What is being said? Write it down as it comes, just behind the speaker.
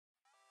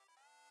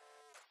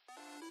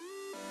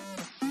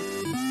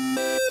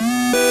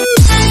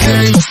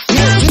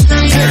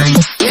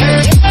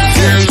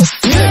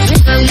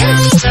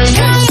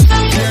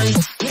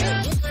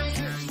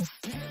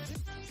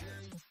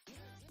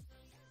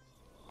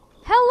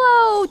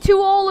to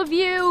all of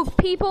you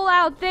people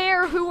out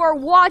there who are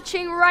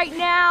watching right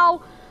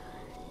now.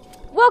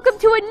 Welcome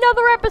to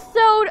another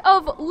episode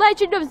of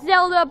Legend of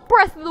Zelda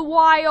Breath of the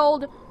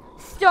Wild,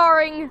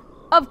 starring,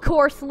 of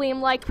course, Liam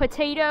Like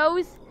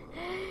Potatoes.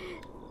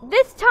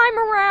 This time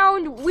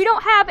around, we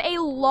don't have a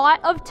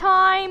lot of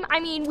time. I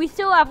mean, we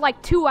still have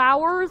like 2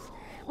 hours,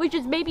 which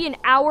is maybe an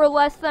hour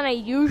less than I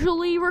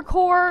usually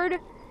record.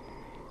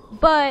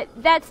 But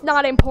that's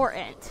not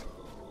important.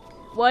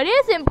 What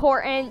is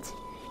important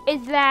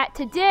is that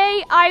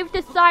today I've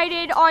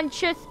decided on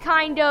just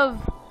kind of...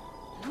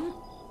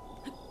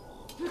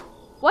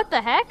 What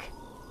the heck?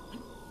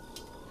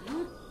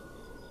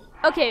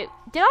 Okay,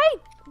 did I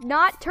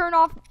not turn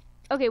off...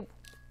 Okay,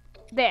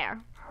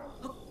 there.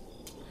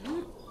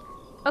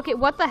 Okay,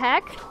 what the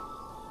heck?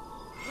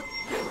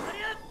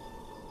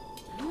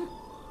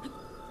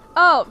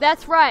 Oh,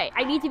 that's right.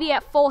 I need to be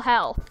at full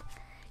health.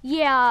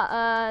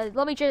 Yeah,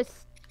 let me just...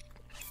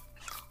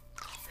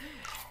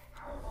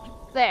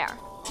 There.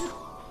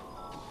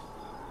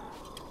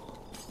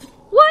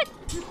 What?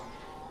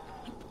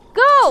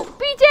 Go!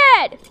 Be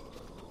dead!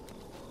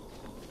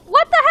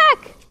 What the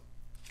heck?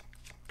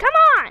 Come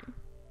on!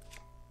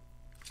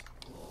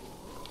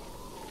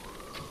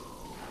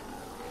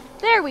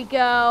 There we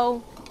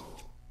go.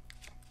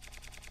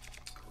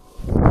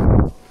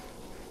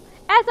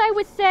 As I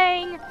was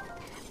saying,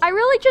 I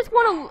really just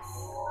want to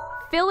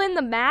fill in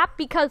the map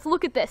because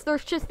look at this.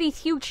 There's just these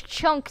huge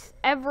chunks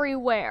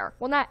everywhere.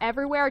 Well, not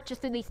everywhere,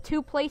 just in these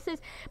 2 places.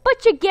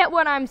 But you get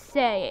what I'm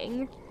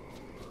saying.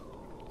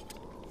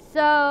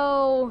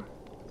 So...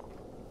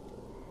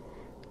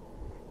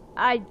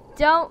 I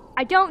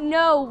don't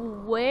know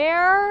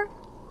where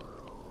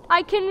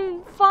I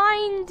can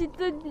find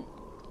the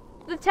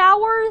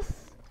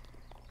towers.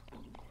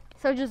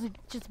 So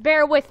just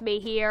bear with me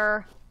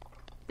here.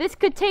 This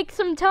could take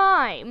some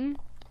time.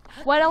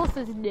 What else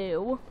is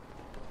new?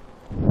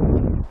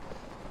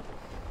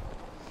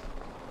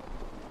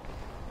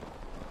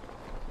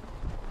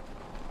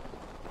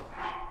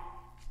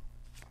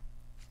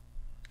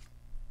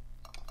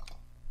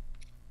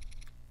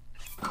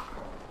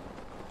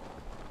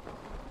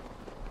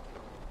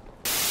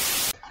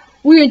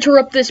 We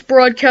interrupt this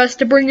broadcast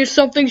to bring you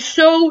something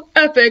so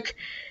epic,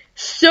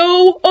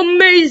 so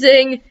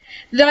amazing,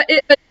 that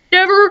it has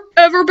never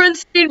ever been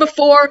seen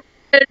before,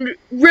 and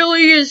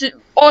really is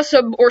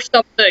awesome or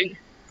something.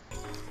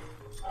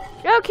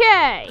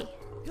 Okay.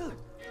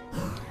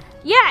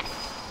 Yes.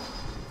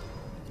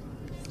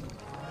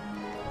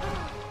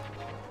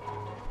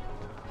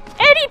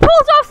 And he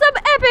pulls off some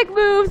epic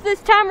moves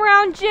this time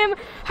around, Jim.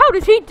 How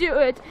does he do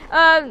it?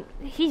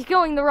 He's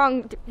going the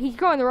wrong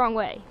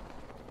way.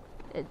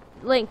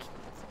 Link,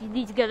 you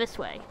need to go this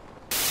way.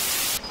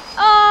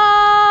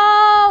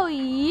 Oh,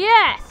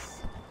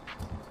 yes!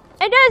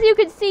 And as you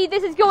can see,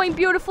 this is going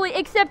beautifully,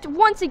 except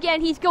once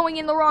again, he's going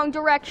in the wrong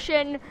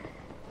direction.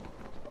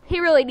 He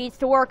really needs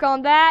to work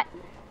on that.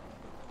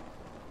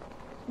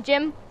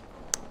 Jim?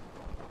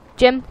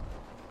 Jim?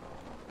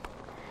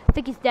 I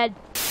think he's dead.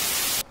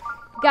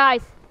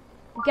 Guys,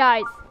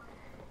 I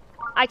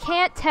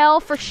can't tell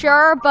for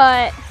sure,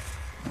 but,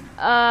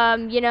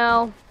 you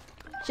know,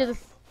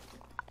 just...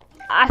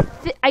 I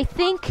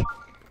think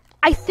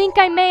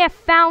I may have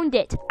found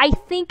it. I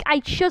think I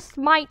just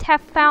might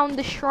have found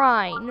the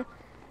shrine.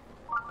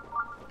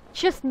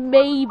 Just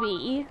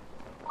maybe.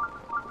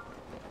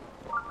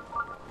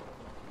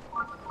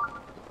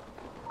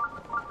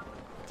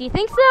 Do you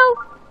think so?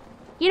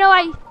 You know,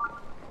 I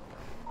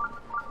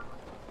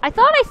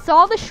thought I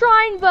saw the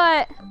shrine,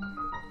 but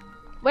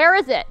where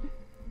is it?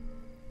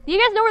 Do you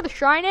guys know where the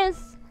shrine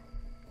is?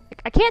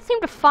 I can't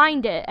seem to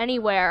find it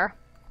anywhere.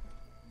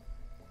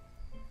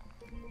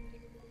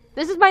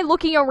 This is my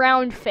looking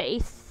around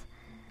face.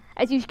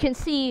 As you can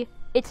see,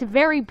 it's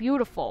very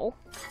beautiful.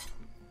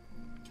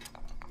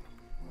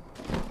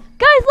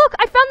 Guys, look!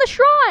 I found the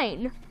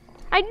shrine!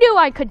 I knew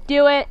I could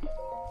do it.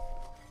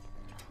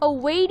 A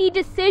weighty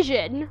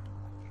decision.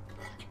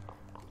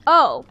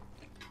 Oh.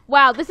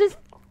 Wow, this is...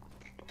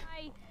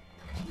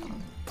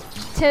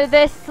 To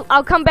this...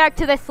 I'll come back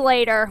to this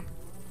later.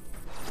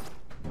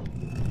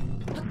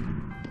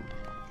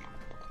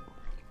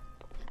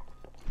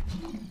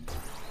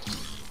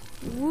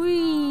 Wee.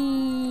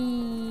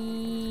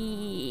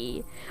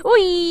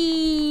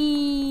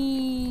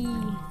 Wee.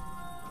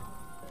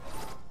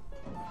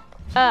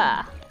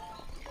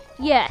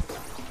 Yes.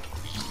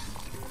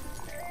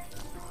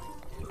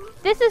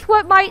 This is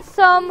what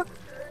some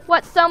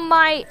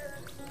might.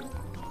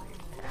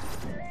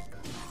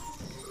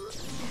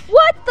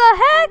 What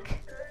the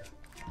heck?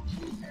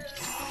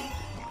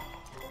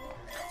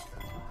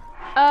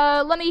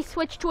 Let me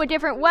switch to a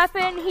different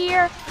weapon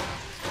here.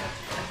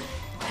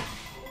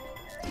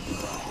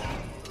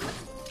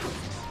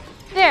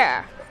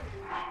 There.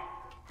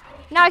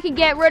 Now I can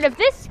get rid of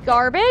this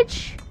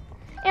garbage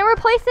and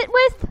replace it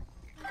with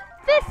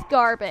this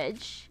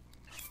garbage.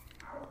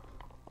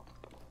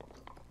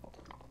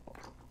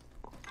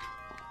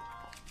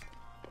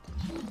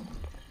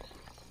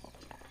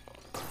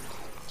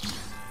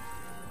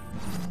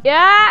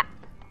 Yeah.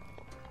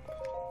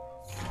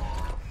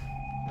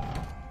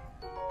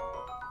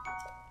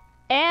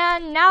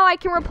 And now I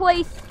can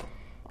replace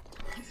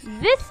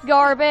this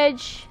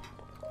garbage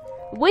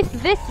with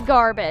this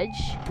garbage.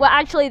 Well,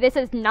 actually, this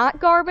is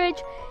not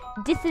garbage.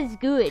 This is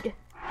good.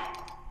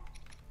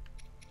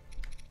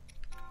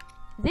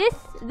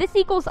 This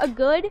equals a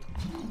good.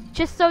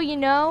 Just so you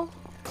know,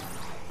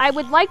 I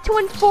would like to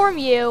inform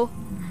you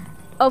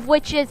of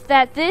which is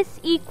that this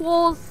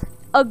equals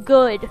a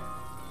good.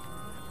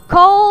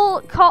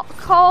 Call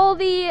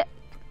the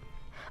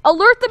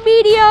alert the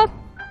media.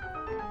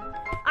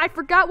 I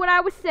forgot what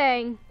I was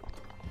saying.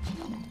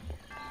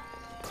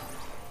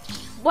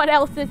 What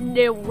else is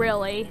new,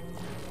 really?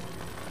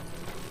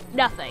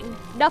 Nothing.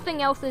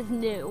 Nothing else is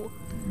new.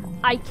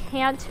 I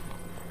can't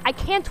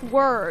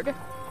word.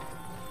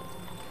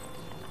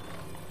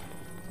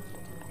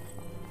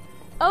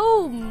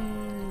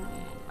 Oh,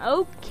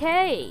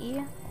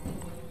 okay.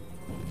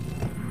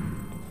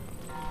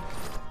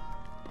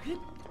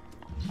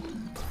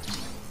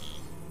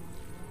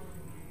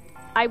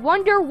 I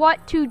wonder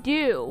what to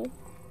do.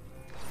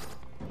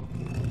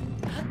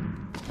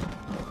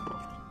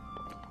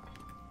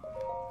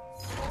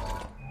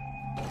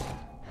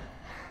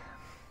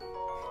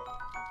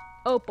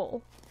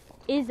 Opal.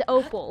 Is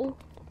Opal.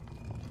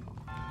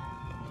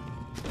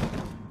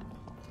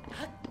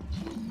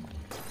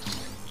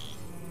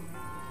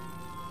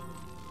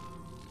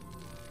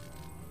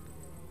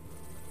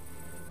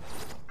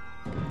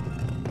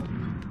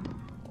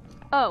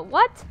 Oh,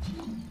 what?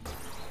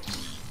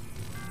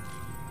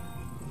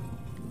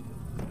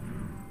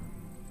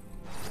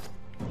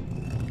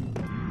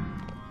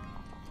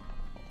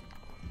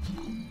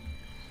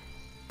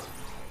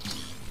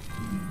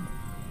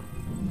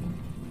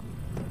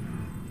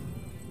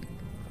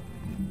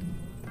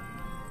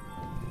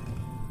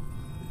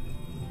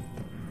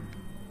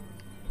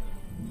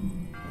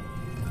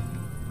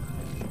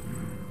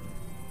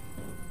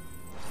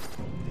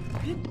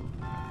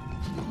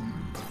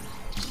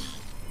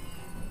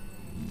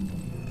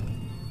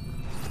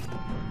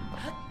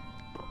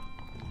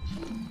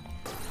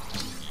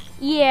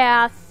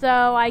 Yeah,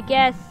 so I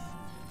guess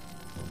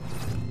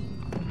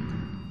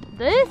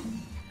this,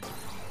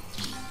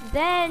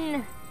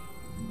 then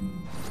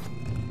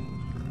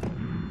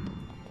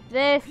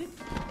this,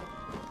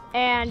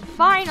 and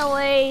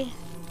finally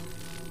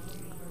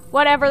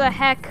whatever the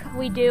heck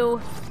we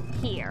do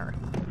here,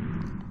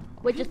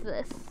 which is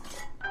this.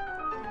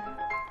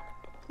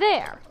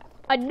 There,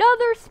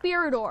 another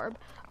spirit orb.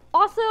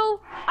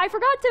 Also, I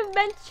forgot to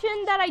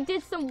mention that I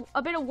did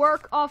a bit of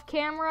work off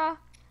camera.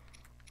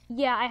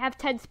 Yeah, I have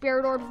 10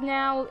 spirit orbs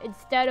now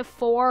instead of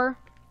 4.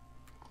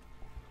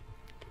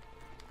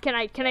 Can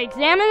I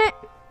examine it?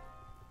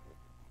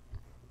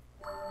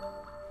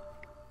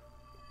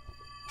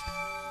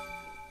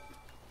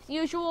 As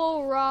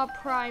usual, raw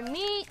prime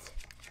meat.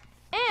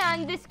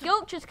 And this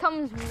goat just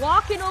comes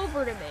walking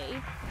over to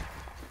me.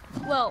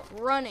 Well,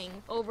 running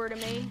over to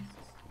me.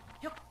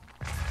 Yep.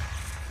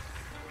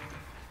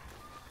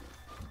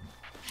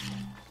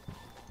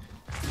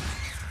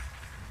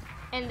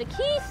 And the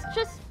keys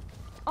just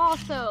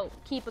also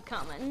keep a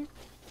coming.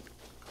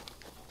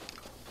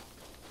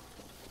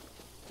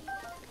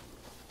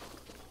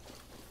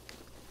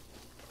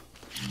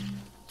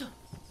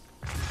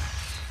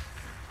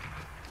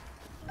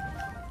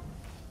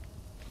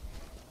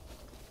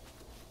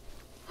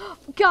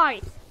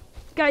 Guys,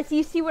 do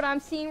you see what I'm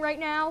seeing right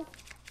now?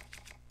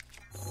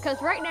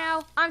 Because right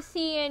now, I'm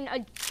seeing a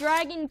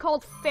dragon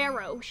called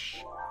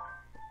Ferosh.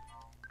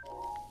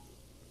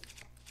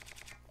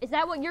 Is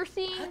that what you're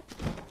seeing?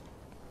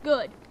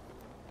 Good.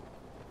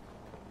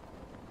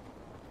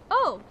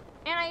 Oh,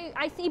 and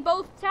I see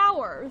both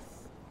towers.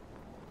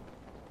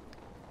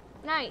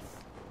 Nice.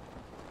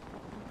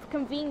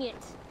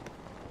 Convenient.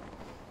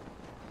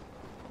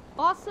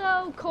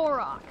 Also,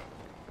 Korok.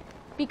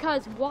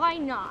 Because why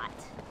not?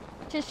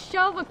 Just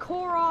shove a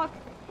Korok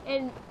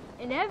in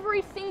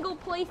every single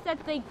place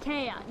that they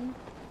can.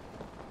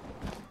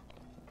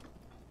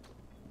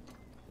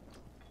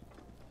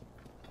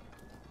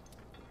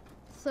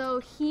 So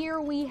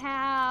here we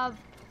have...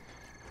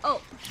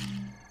 Oh.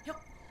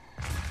 Yep.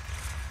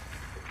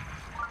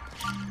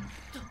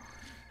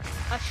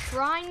 A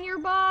shrine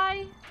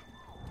nearby?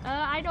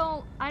 I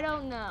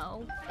don't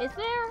know. Is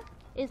there?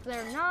 Is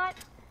there not?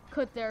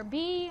 Could there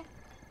be?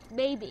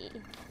 Maybe.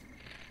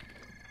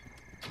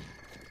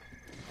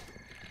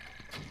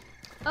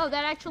 Oh,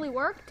 that actually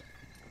worked?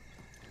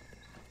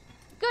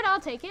 Good, I'll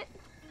take it.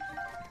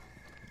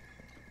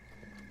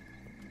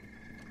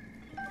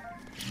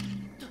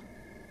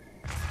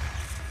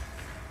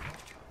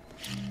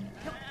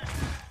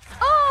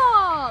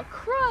 Oh,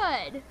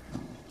 crud!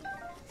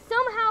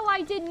 Somehow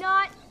I did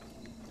not...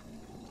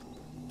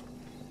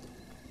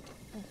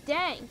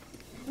 Dang.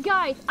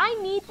 Guys, I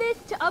need this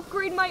to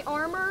upgrade my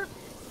armor,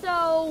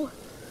 so...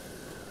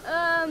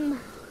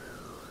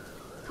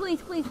 Please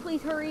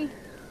hurry.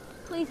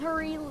 Please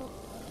hurry.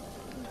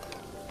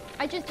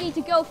 I just need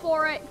to go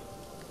for it.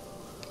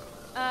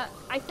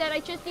 I said I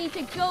just need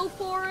to go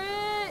for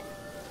it.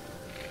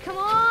 Come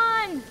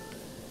on.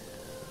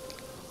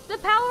 The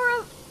power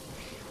of...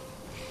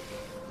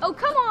 Oh,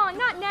 come on. on,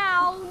 not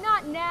now,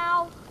 not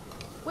now.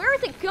 Where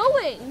is it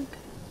going?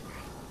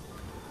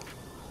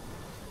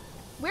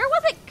 Where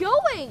was it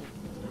going?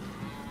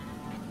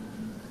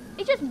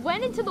 It just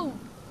went into the...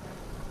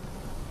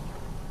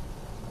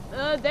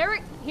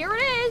 here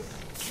it is.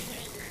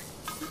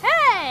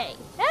 Hey,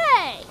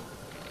 hey.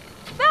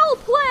 Foul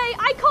play,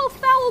 I call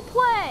foul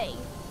play.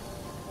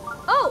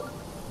 Oh,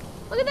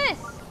 look at this.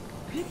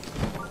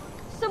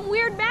 Some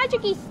weird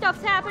magic-y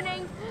stuff's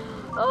happening.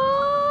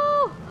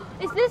 Oh,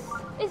 is this?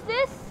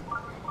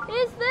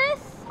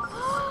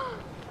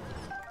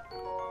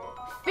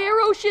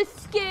 Ferocious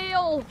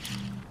scale.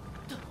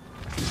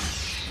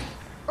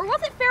 Or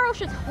was it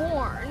ferocious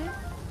horn?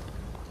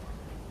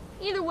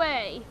 Either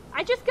way,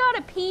 I just got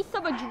a piece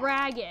of a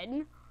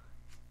dragon.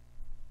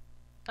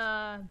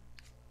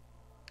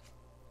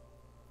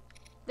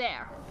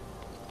 There.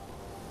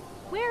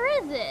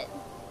 Where is it?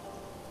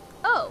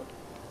 Oh.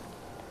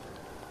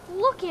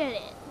 Look at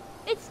it.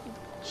 It's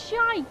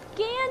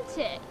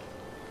gigantic.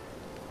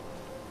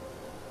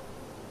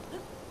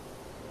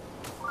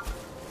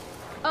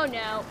 Oh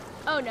no.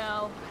 Oh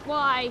no.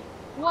 Why?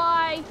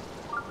 Why?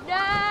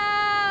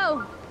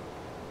 No!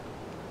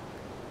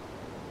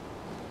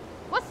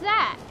 What's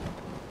that?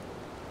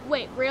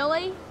 Wait,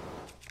 really?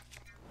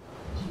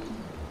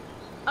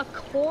 A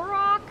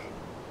Korok?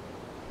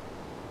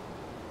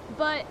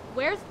 But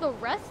where's the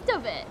rest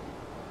of it?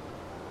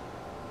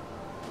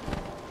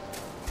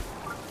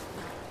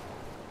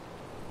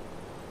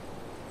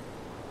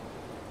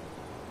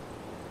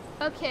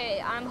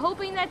 Okay, I'm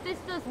hoping that this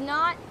does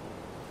not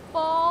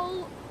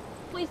fall.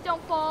 Please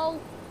don't fall.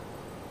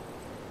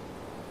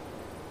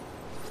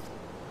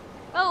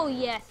 Oh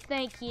yes,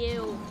 thank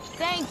you.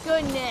 Thank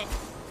goodness.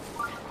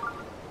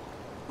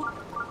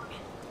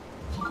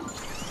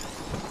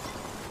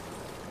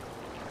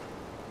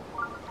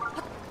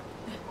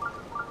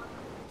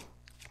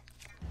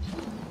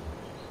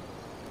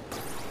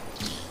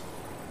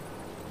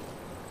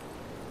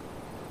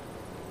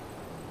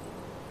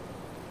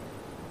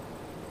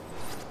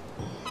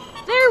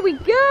 There we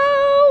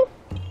go!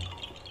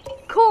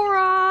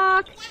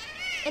 Korok!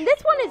 And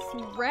this one is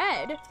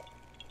red.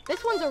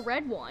 This one's a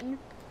red one.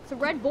 It's a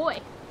red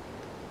boy.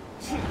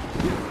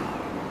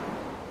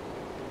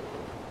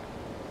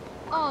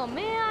 Oh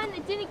man,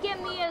 it didn't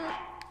get me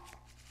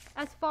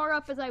as far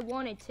up as I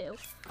wanted to.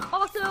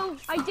 Also,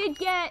 I did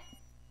get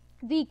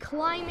the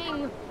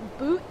climbing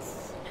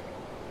boots.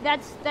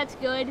 That's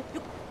good.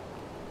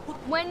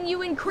 When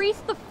you increase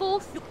the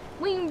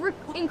when you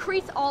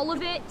increase all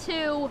of it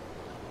to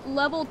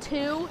level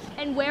 2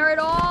 and wear it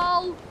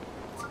all,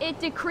 it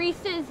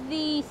decreases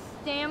the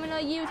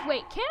stamina use.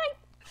 Wait, can I?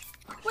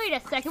 Wait a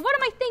second, what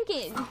am I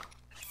thinking?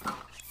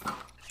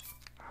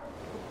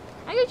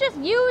 I could just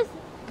use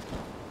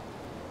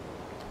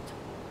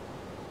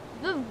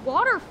the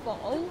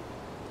waterfall.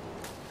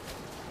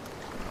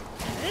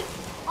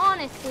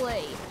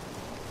 Honestly.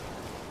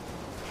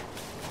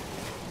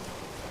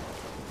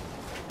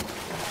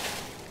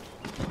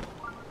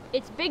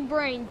 It's big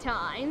brain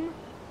time.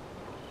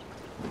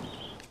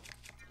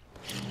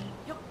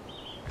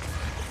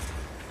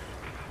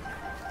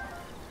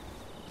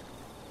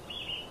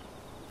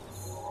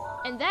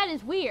 And that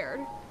is weird.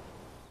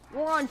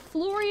 We're on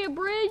Floria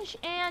Bridge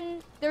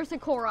and there's a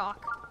Korok.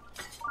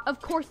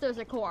 Of course there's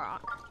a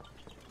Korok.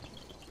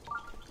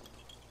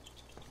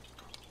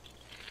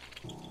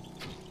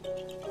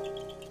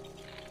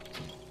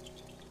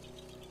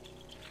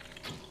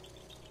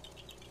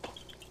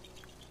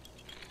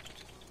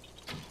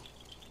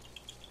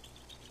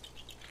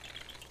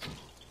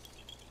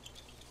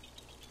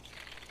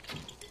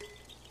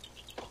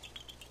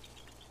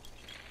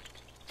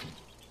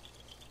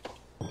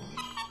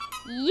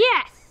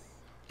 Yes!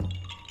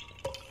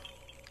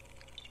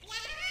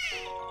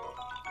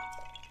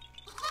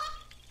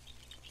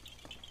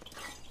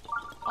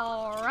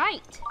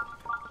 Alright.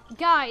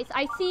 Guys,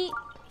 I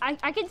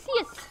can see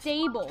a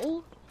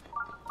stable.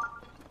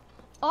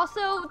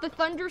 Also, the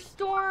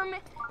thunderstorm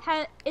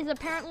is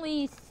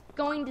apparently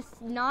going to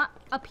not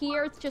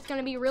appear. It's just going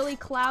to be really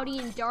cloudy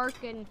and dark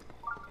and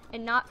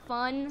not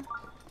fun.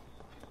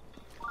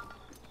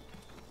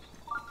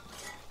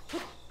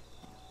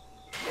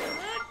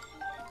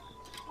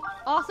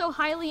 Also,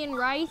 Hylian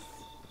rice,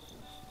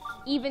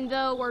 even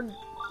though we're,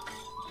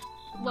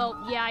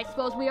 well, yeah, I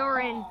suppose we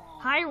are in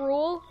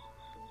Hyrule.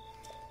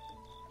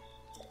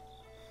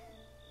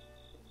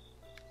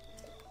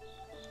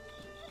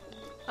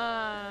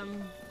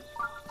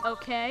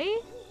 Okay.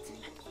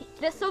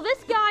 So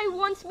this guy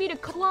wants me to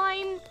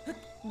climb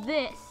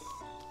this.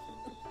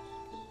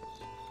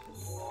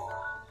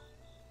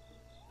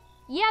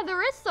 Yeah,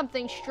 there is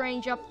something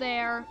strange up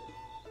there.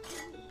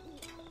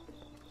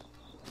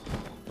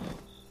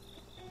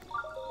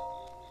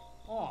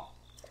 Oh.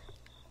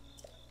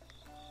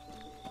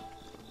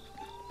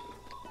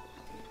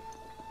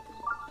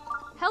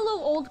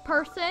 Hello, old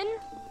person.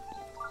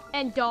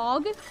 And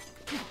dog.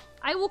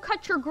 I will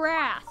cut your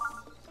grass.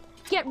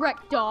 Get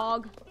wrecked,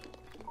 dog.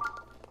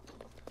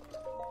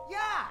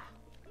 Yeah.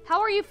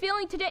 How are you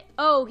feeling today?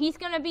 Oh, he's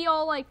gonna be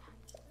all like...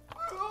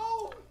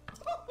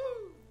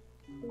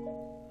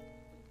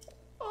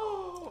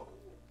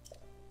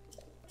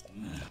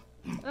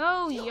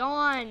 Oh,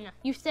 yawn.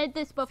 You said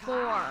this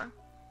before.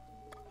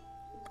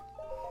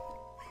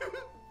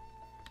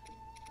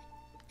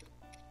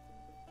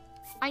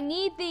 I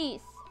need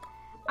these.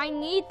 I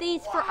need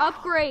these for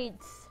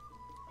upgrades.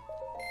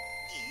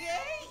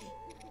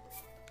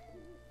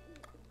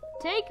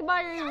 Take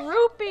my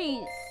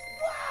rupees.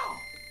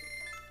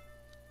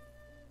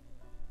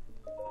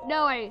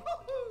 No,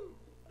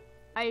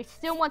 I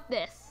still want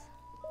this.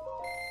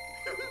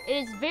 It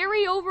is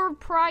very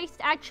overpriced.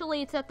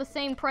 Actually, it's at the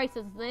same price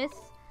as this.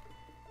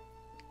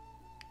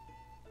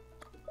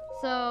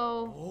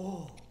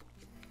 So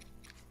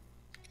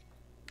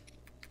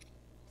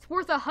it's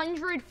worth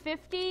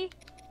 150.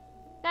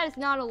 That is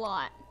not a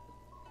lot.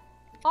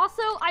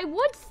 Also, I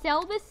would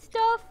sell this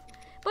stuff,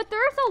 but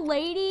there's a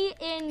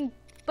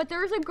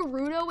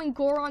Gerudo in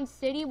Goron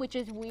City, which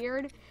is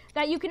weird,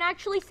 that you can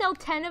actually sell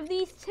 10 of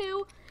these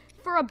to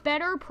for a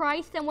better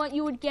price than what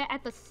you would get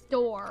at the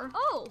store.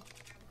 Oh.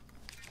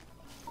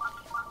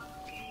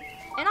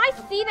 And I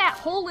see that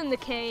hole in the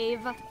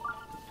cave.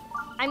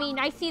 I mean,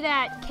 I see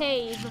that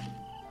cave.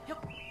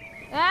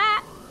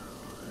 Ah!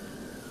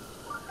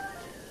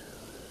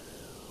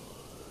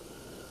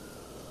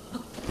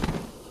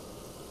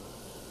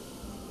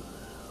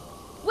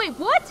 Wait,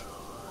 what?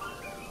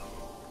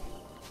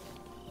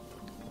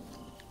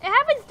 It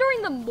happens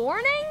during the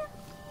morning?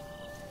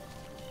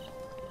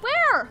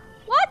 Where?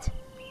 What?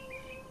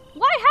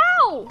 Why,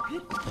 how?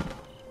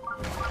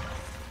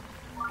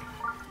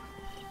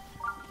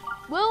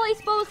 Well, I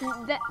suppose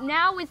that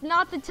now is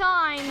not the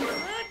time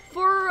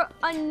for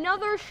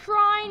another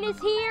shrine is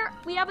here.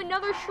 We have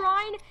another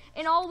shrine,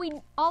 and all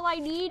I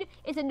need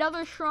is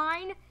another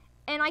shrine,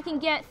 and I can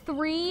get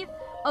 3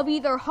 of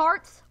either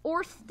hearts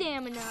or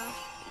stamina.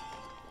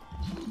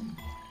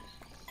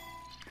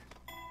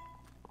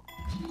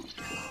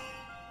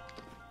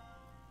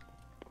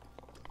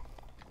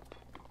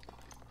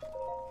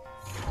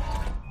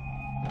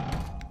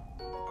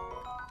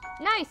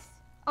 Nice!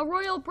 A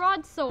royal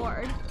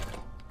broadsword.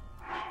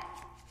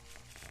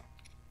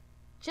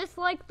 Just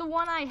like the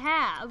one I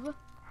have.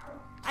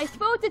 I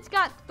suppose it's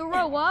got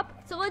throw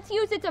up, so let's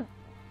use it to...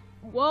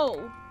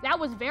 Whoa, that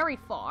was very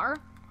far.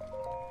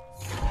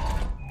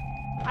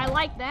 I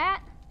like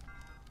that.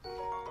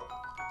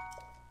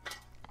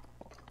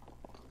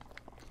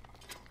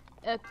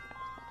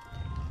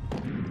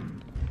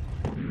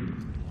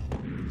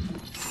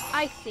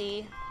 I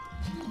see.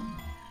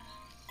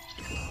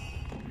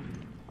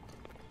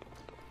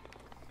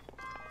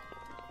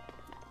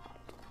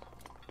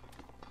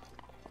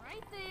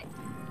 Right there.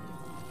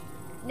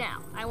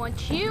 Now, I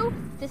want you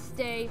to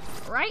stay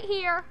right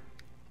here.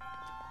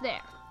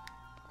 There.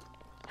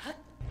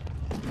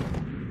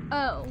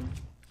 Oh,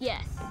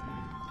 yes.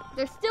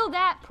 There's still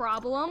that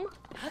problem.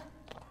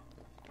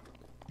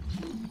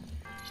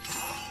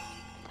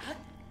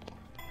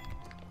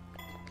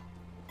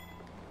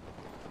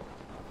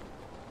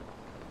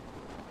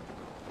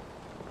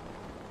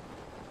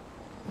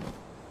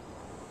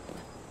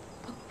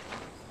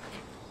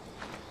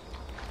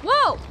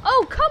 Whoa!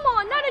 Oh, come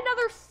on! Not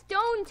another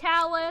stone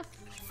talus!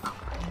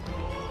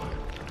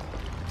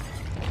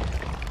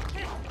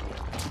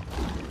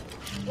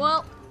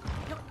 Well,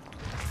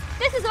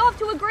 this is off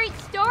to a great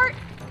start.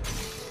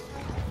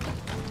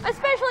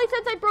 Especially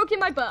since I've broken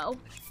my bow.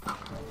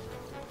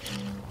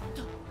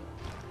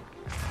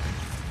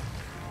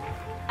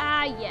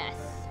 Ah, yes.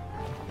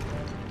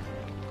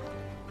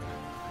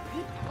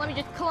 Let me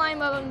just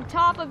climb on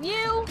top of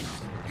you.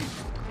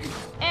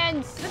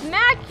 And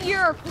smack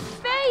your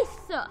face!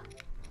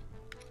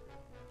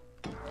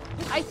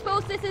 I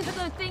suppose this is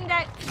the thing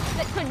that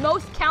could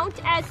most count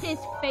as his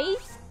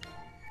face?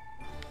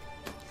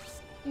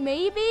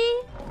 Maybe?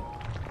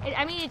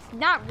 I mean, it's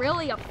not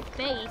really a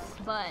face,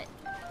 but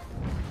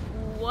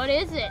what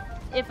is it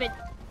if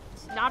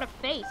it's not a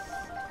face?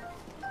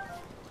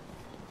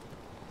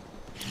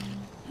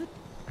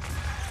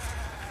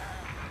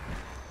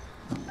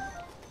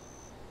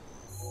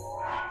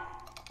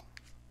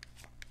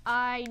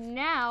 I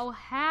now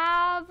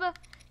have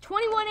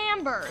 21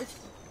 ambers.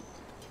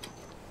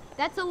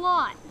 That's a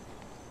lot.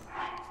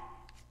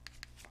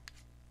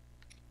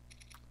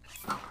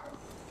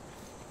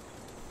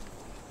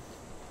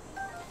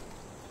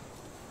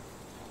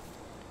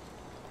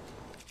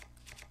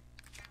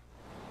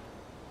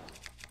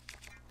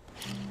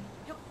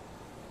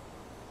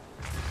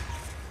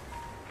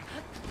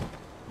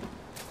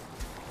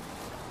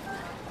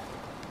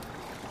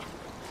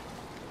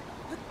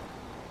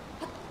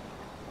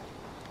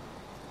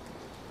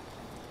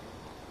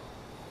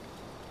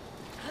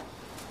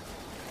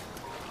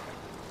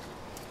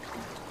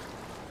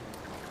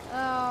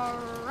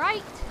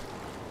 Alright.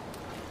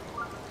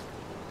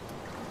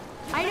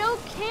 I don't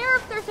care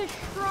if there's a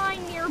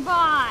shrine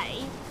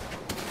nearby.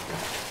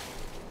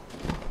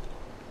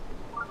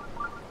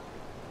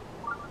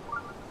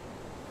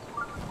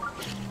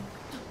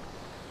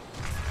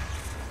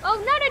 Oh,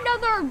 not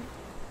another...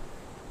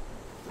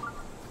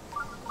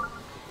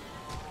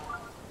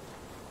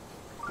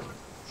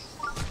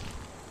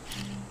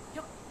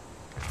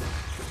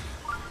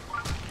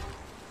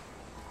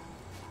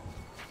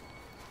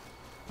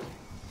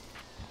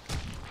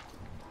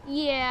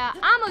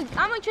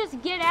 I'ma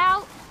just get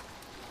out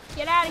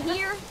of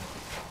here.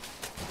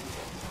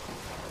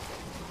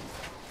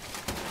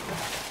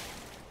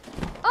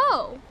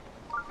 Oh,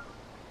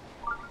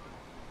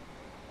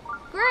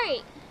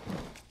 great.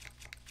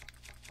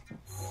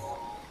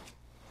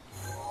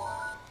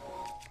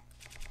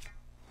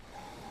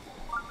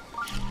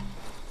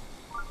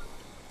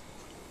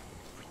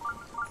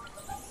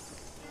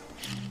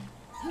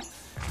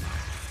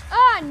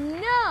 Oh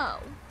no.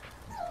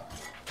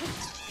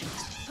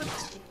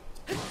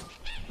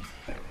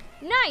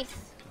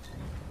 Nice!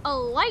 A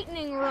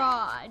lightning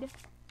rod.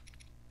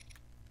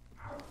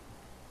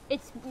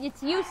 It's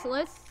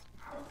useless,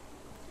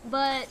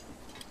 but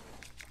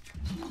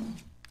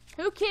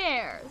who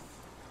cares?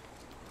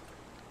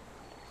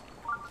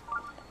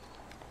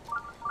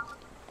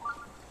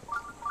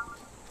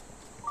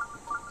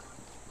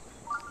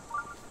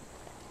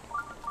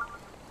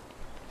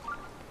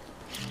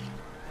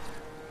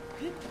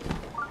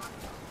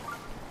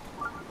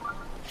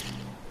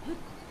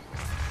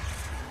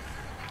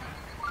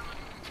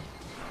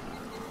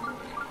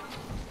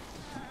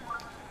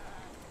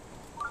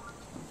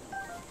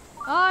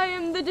 I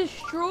am the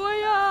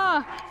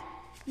destroyer!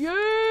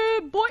 Yeah,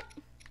 boy!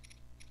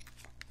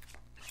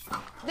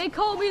 They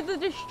call me the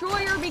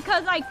destroyer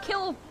because I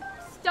kill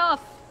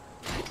stuff.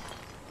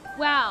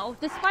 Wow,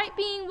 despite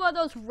being one of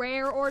those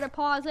rare ore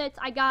deposits,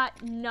 I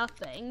got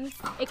nothing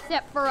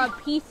except for a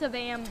piece of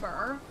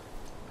amber.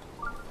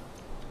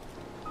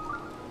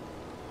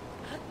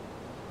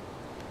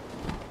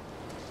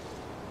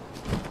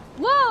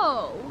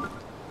 Whoa!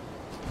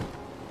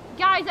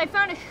 Guys, I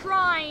found a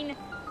shrine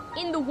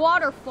in the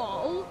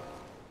waterfall.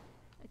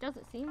 It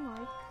doesn't seem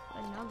like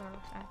another,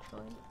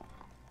 actually.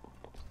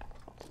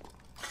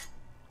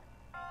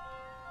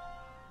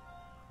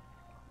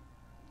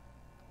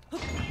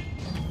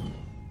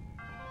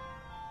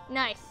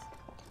 Nice.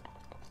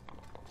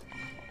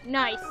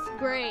 Nice,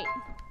 great.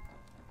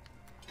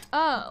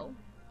 Oh.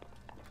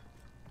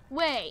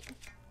 Wait.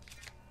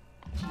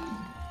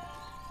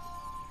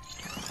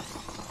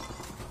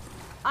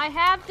 I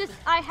have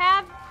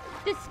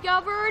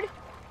discovered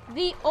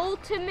the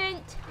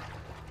ultimate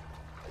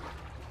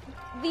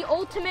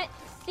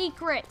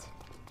secret.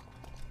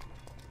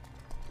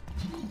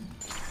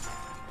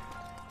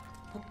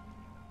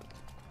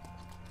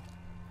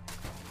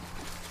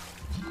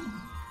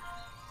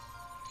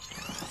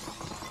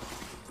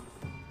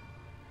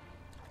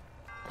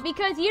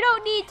 Because you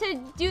don't need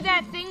to do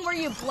that thing where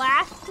you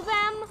blast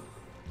them.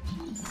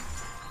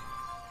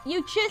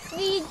 You just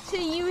need to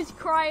use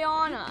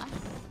Cryonis.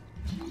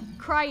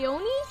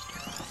 Cryonis?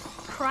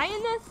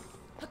 Cryonis?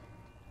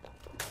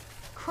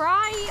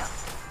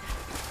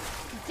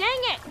 Dang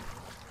it!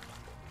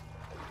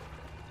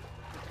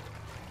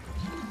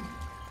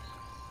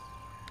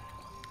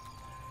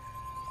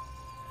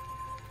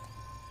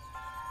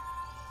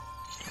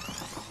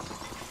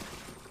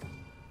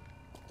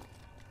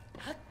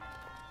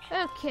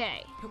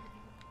 Okay.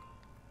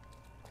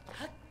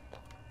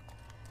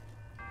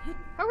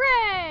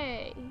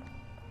 Hooray!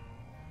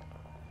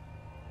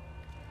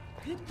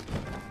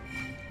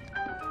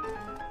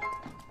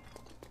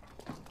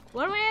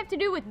 What do I have to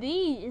do with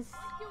these?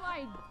 What do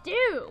I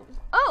do?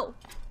 Oh!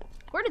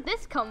 Where did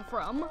this come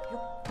from?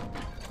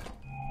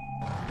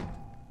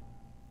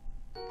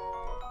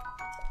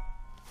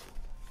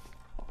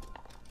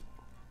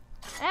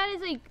 That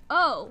is a...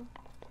 Oh.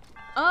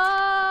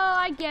 Oh,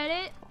 I get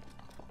it.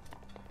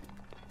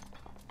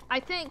 I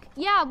think,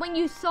 yeah, when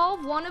you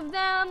solve one of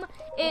them,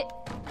 it...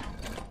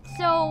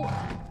 So...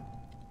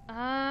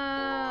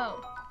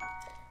 Oh.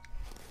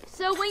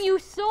 So when you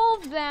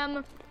solve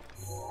them,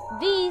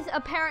 these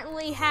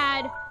apparently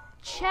had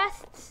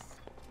chests.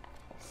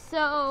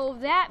 So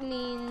that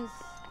means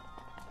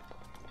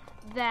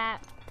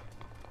that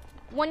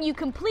when you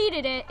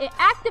completed it, it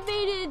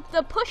activated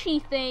the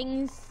pushy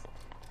things,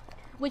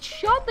 which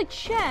shot the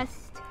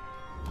chest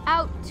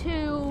out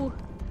to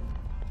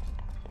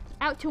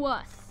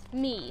us.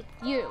 Me,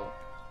 you,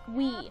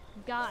 we,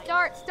 guys.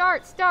 Start.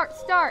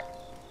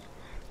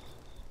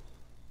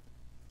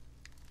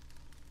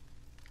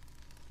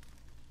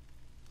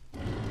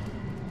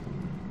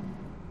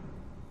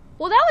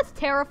 Well, that was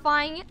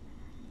terrifying.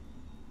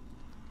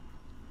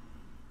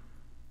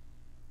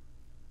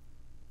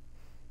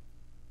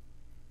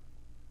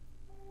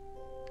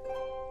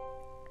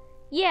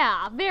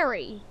 Yeah,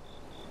 very.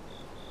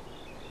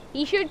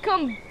 He should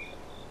come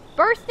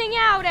bursting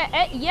out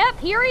at yep,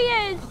 here he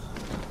is.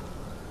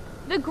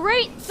 The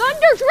great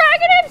Thunder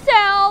Dragon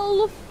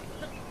himself!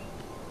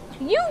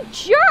 You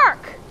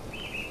jerk!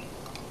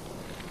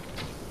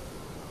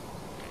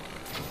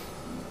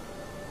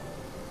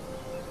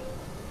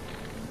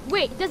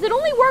 Wait, does it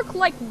only work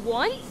like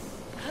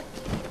once?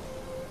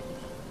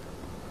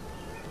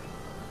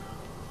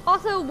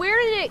 Also, where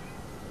did it...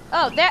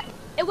 Oh,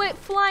 it went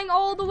flying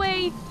all the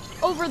way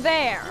over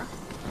there.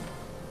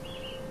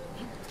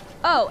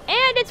 Oh,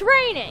 and it's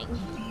raining.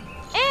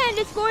 And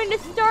it's going to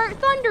start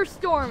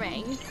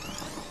thunderstorming.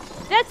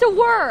 That's a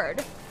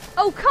word.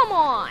 Oh, come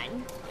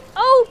on.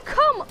 Oh,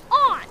 come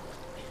on.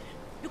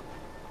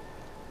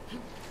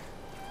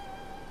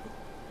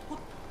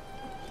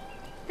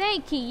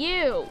 Thank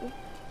you.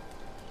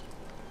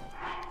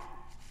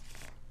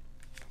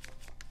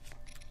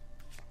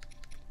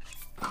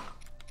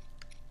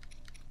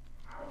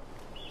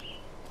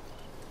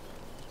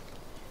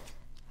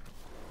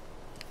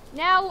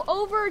 Now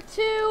over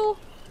to...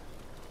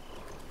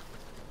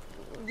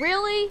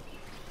 Really?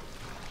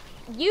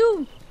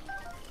 You...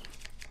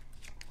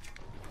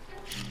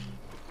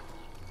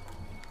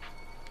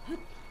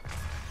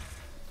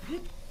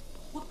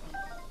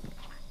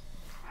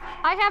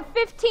 I have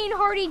 15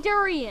 hardy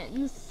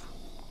durians.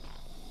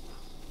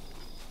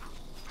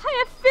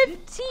 I have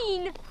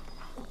 15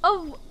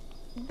 of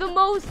the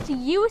most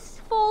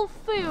useful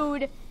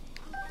food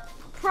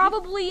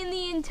probably in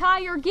the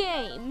entire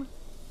game.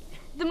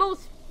 The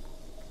most...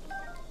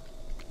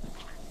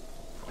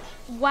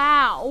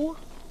 Wow.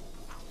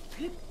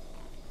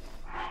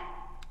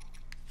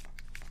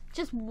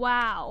 Just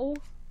wow.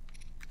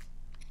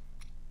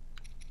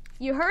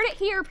 You heard it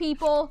here,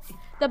 people.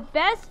 The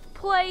best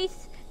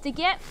place to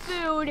get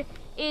food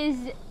is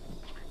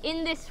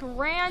in this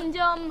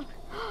random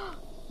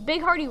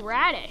big hardy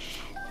radish.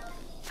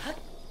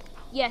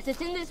 Yes, it's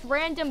in this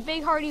random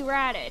big hardy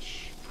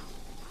radish.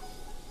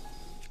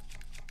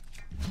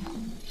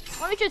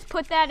 Let me just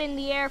put that in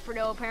the air for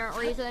no apparent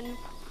reason.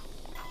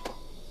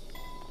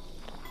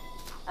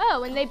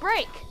 Oh, and they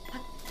break.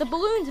 The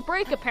balloons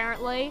break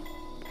apparently.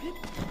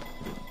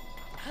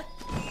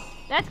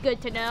 That's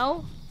good to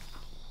know.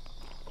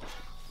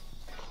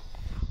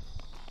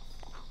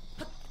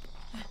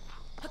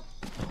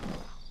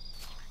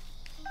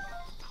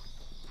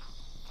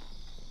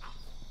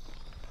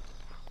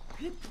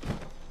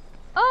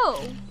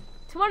 Oh,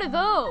 it's one of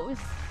those.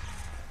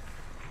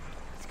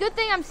 It's a good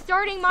thing I'm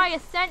starting my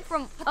ascent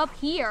from up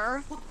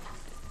here.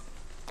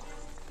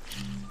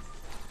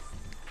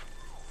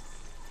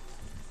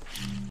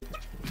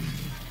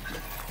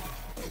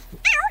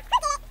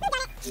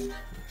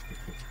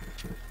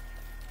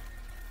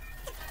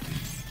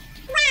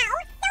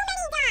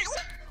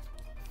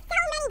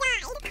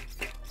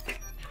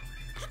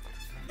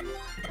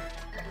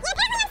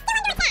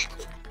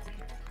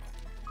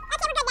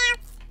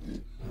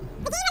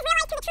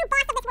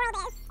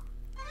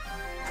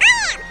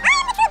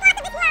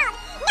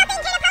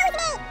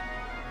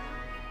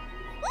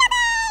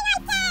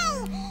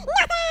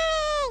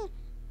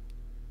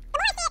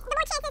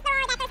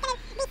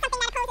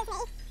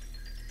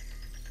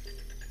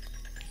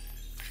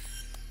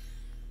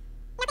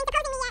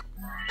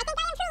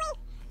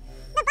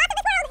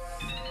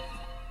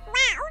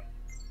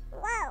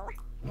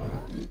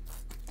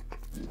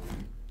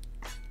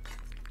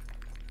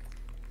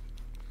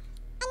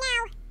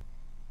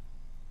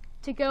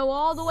 To go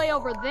all the way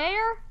over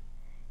there,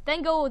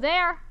 then go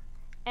there,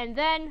 and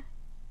then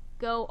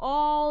go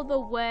all the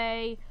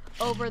way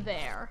over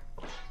there.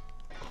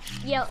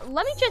 Yeah,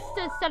 let me just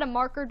set a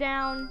marker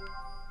down.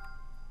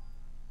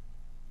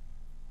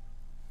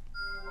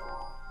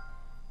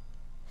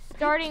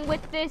 Starting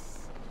with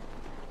this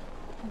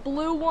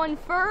blue one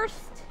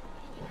first.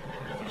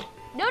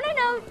 No.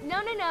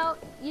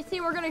 You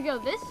see, we're gonna go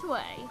this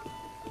way.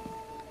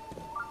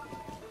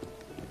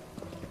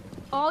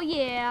 Oh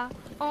yeah.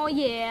 Oh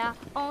yeah,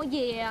 oh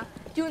yeah,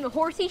 doing the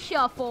horsey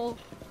shuffle.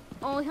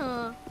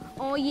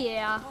 Oh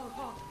yeah.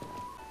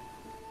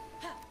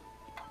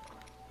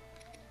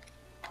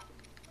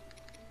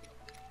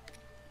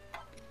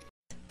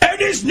 And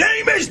his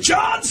name is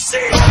John C.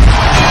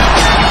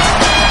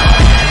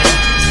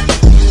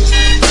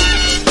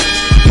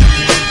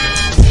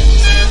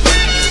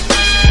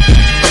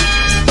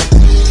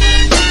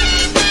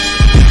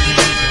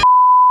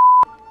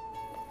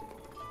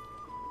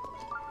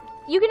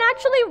 You can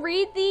actually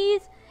read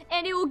these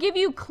and it will give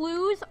you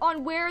clues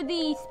on where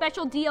the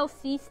special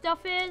DLC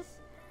stuff is.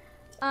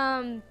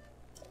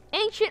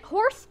 Ancient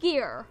horse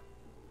gear.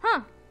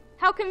 Huh,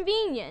 how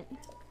convenient.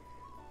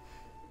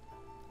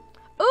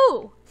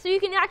 Ooh, so you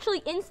can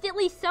actually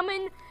instantly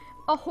summon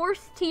a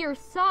horse to your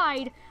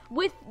side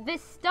with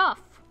this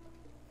stuff.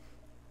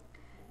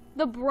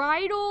 The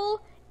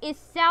bridle is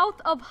south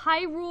of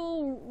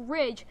Hyrule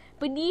Ridge,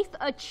 beneath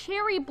a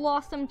cherry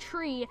blossom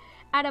tree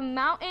at a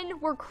mountain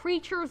where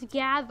creatures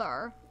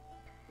gather.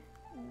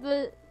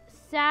 The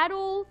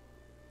saddle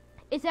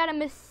is at a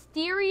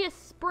mysterious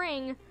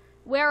spring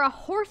where a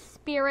horse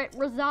spirit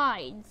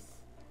resides.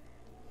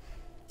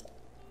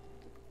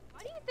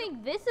 Why do you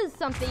think this is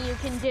something you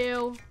can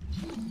do?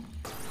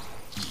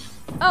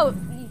 Oh,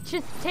 you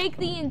just take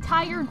the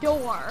entire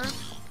door.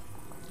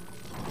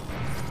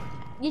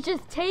 You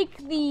just take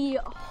the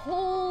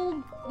whole...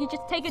 You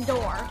just take a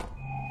door.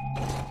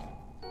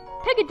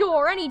 Pick a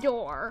door, any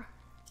door.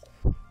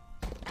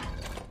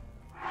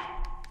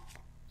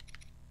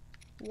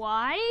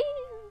 Why?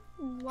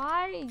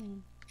 Why?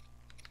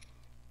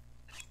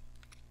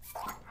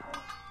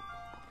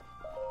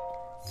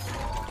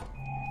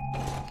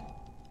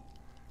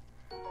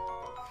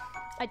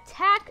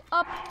 Attack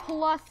up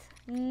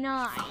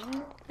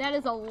 +9. That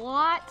is a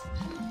lot.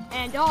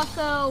 And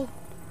also,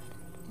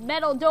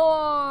 metal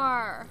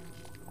door.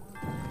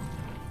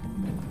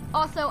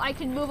 Also, I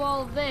can move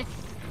all of this.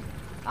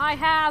 I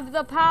have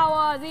the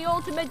power, the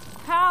ultimate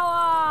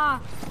power.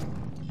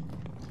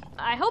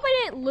 I hope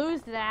I didn't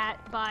lose that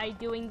by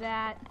doing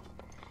that.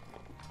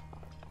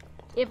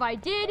 If I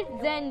did,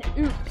 then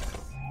oops.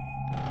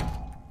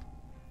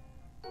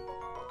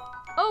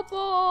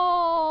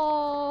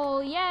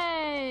 Opal!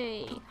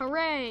 Yay!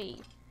 Hooray!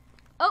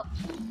 Oh!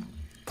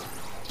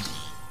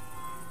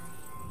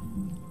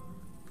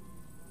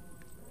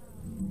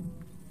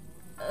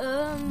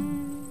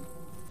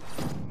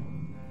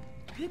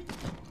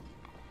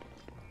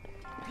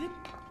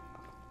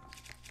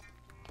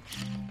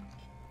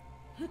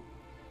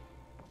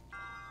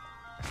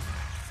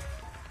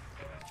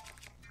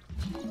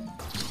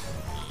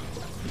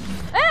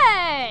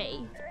 Hey!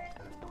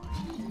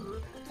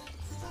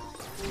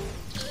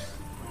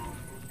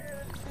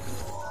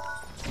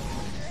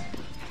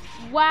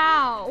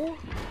 Wow!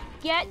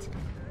 Get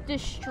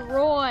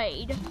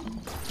destroyed.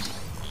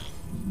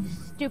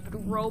 Stupid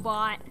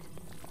robot.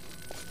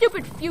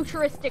 Stupid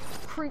futuristic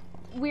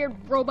weird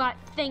robot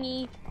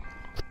thingy.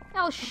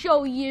 I'll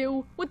show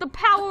you with the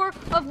power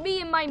of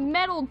me and my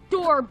metal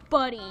door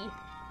buddy.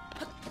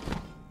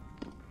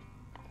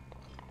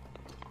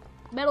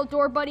 Metal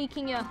door buddy,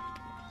 can you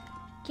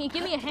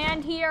give me a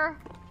hand here?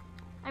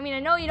 I mean, I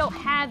know you don't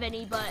have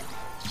any, but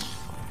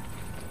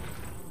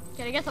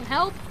can I get some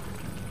help?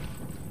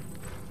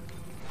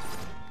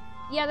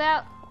 Yeah,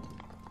 that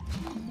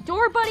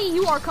door buddy,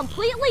 you are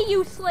completely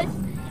useless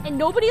and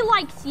nobody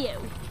likes you.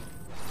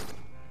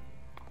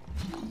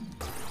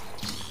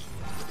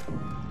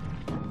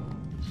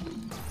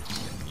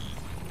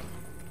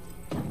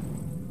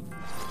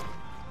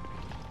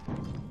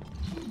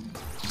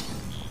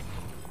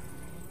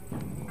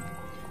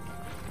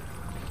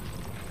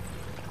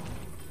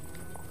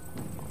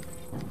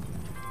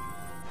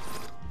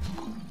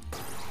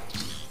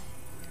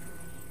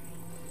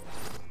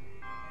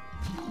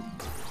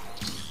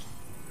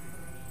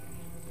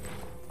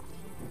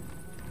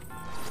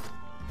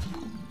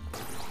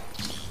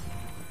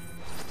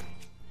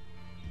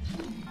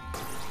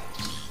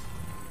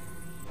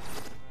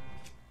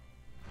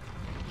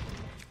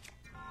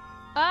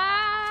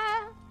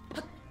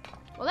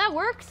 Well, that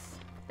works.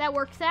 That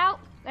works out.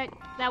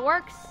 That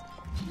works.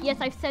 Yes,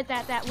 I've said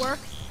that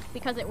works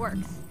because it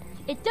works.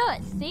 It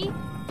does, see?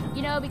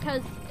 You know,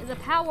 because the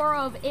power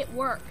of it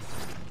works.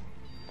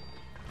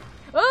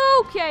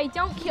 Okay,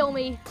 don't kill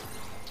me.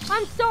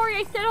 I'm sorry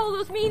I said all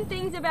those mean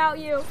things about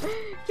you.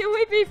 Can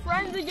we be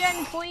friends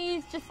again,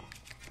 please?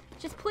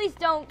 Just please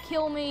don't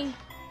kill me.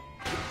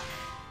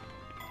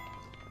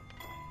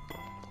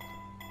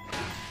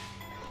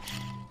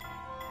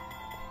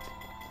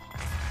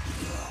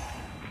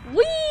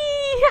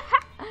 Whee!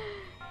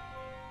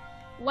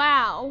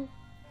 Wow.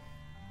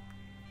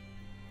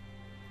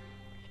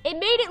 It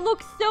made it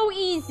look so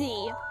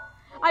easy.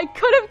 I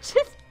could have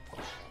just...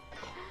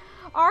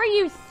 Are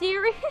you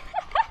serious?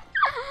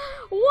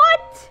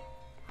 What?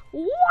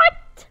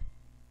 What?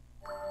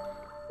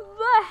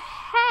 The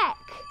heck?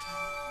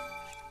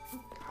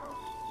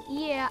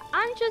 Yeah,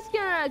 I'm just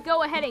gonna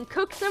go ahead and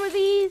cook some of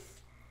these.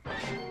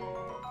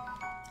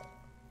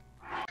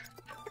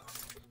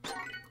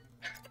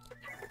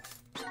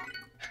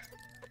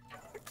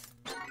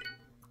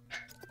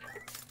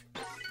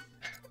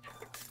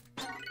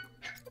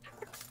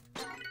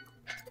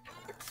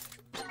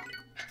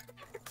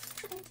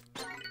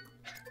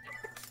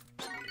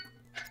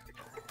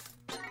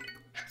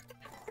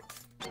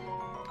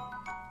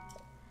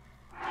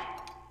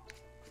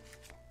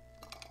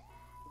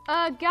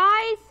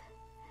 Guys,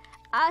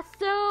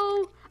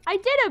 so I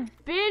did a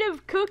bit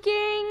of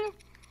cooking.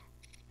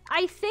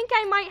 I think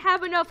I might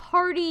have enough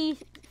hardy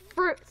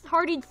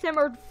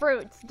simmered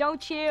fruits,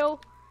 don't you?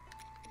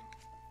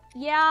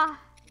 Yeah,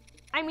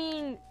 I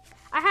mean,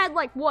 I had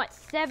like, what,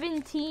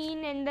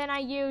 17, and then I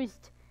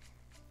used,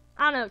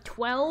 I don't know,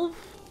 12?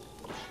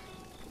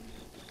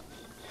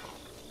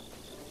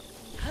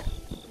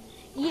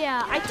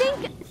 Yeah, I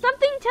think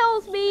something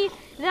tells me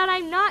that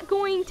I'm not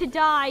going to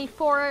die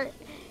for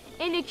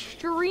an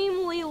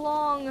extremely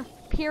long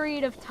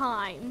period of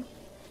time.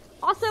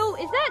 Also,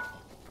 is that...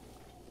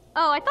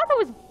 Oh, I thought that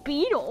was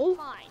Beetle.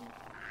 Fine.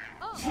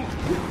 Oh.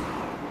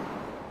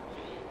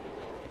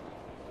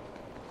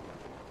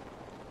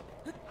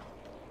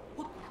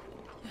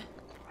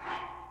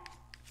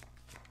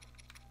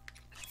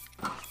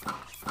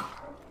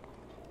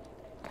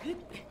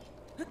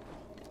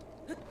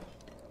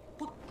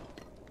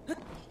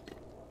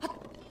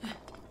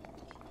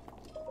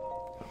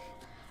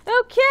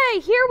 Okay,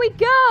 here we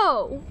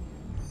go.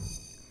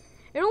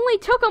 It only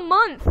took a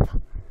month.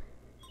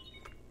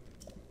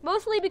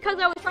 Mostly because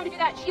I was trying to do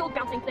that shield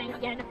bouncing thing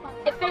again.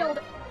 It failed.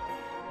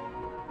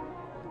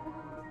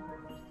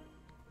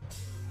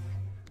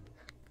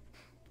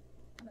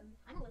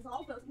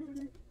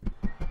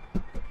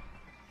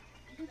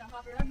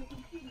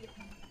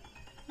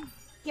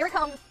 Here it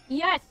comes.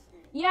 Yes.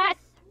 Yes.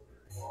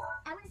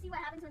 I want to see what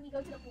happens when we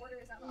go to the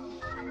borders of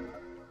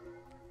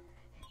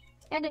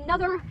And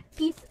another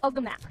piece of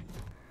the map.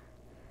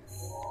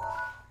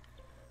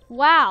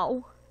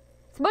 Wow.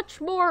 It's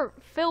much more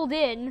filled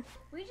in.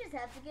 We just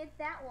have to get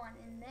that one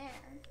in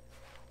there.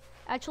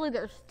 Actually,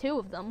 there's 2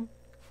 of them.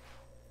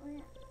 Oh, yeah.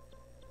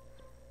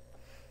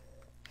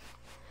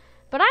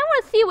 But I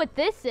want to see what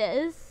this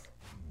is.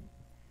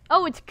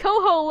 Oh, it's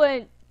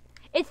Koholint.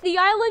 It's the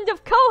island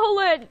of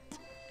Koholint.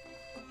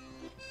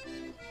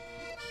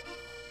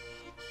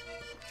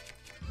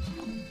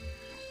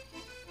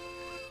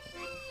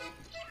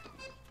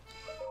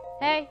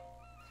 Hey.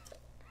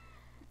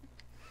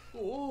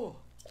 Oh.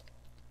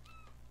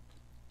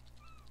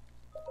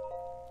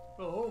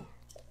 Oh.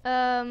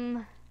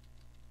 An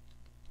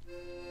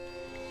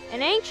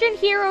ancient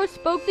hero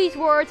spoke these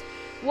words.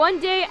 One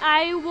day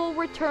I will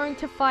return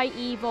to fight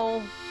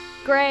evil.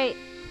 Great.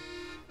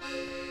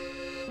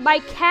 My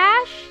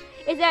cash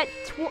is at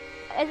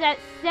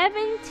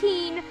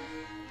 17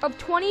 of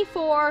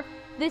 24.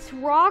 This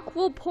rock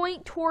will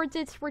point towards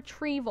its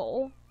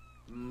retrieval.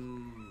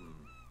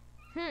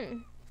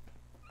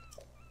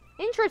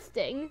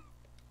 Interesting.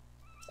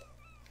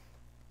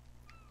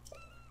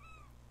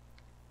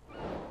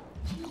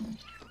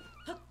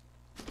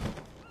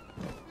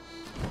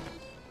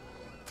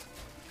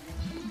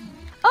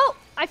 Oh,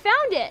 I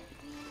found it.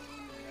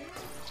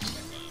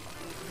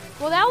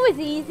 Well, that was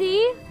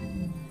easy.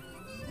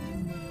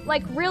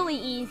 Like, really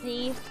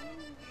easy.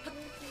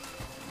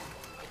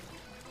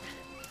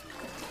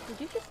 Did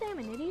you just say I'm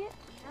an idiot?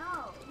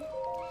 No.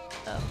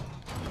 Oh.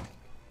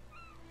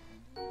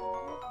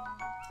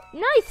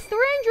 Nice,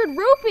 300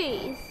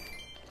 rupees.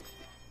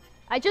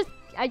 I just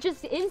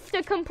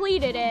insta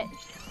completed it.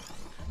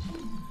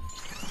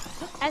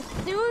 As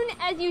soon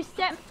as you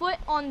set foot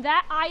on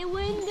that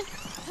island,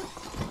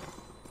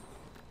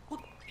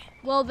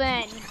 well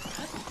then,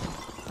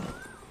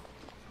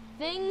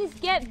 things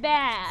get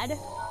bad.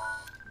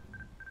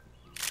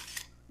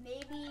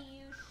 Maybe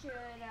you should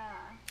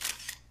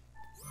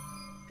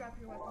drop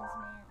your weapons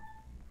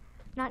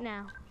now. Not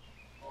now.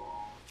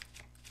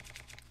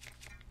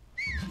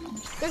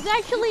 There's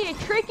actually a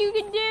trick you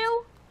can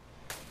do.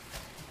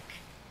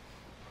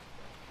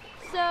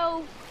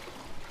 So,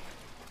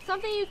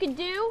 something you can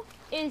do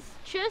is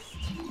just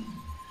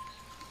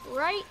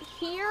right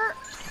here.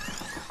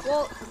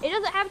 Well, it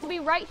doesn't have to be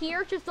right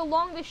here, just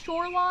along the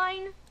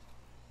shoreline.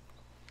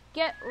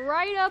 Get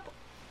right up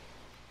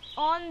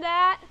on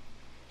that.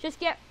 Just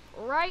get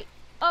right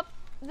up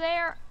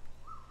there.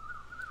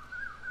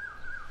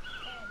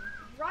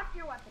 And drop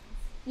your weapons.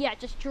 Yeah,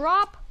 just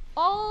drop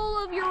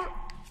all of your...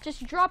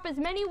 Just drop as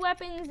many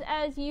weapons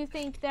as you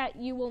think that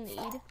you will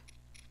need.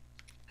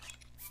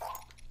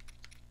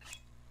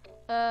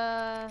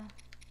 Yeah,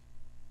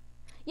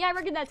 I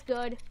reckon that's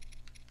good.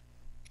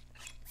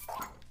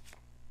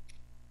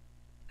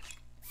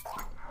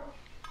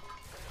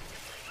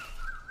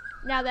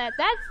 Now that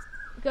that's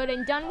good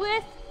and done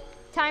with,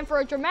 time for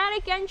a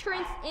dramatic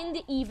entrance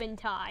into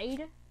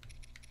Eventide.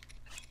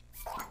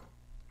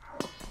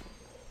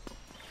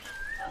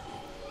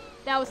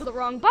 That was the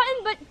wrong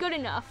button, but good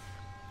enough.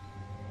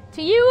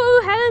 To you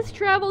who has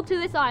traveled to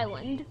this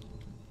island,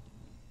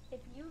 If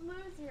you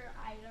lose your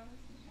items,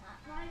 not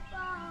my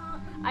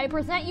fault. I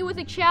present you with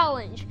a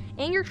challenge.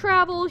 In your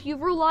travels,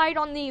 you've relied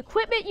on the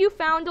equipment you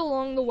found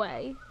along the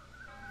way.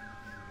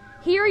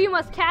 Here you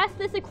must cast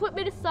this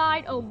equipment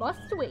aside, oh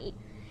must we.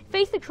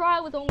 Face the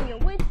trial with only your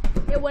wits,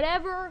 and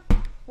whatever...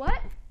 What?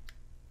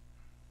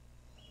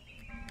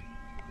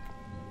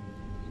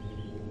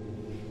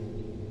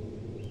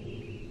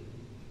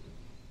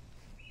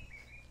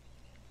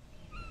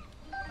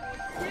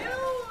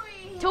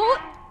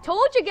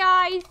 Told you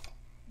guys.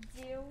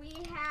 Do we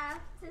have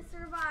to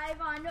survive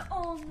on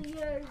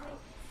only our wits?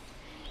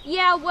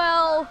 Yeah,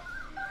 well,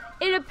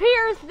 it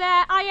appears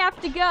that I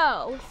have to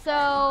go.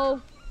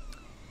 So,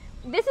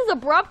 this is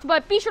abrupt,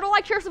 but be sure to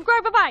like, share,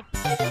 subscribe.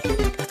 Bye-bye.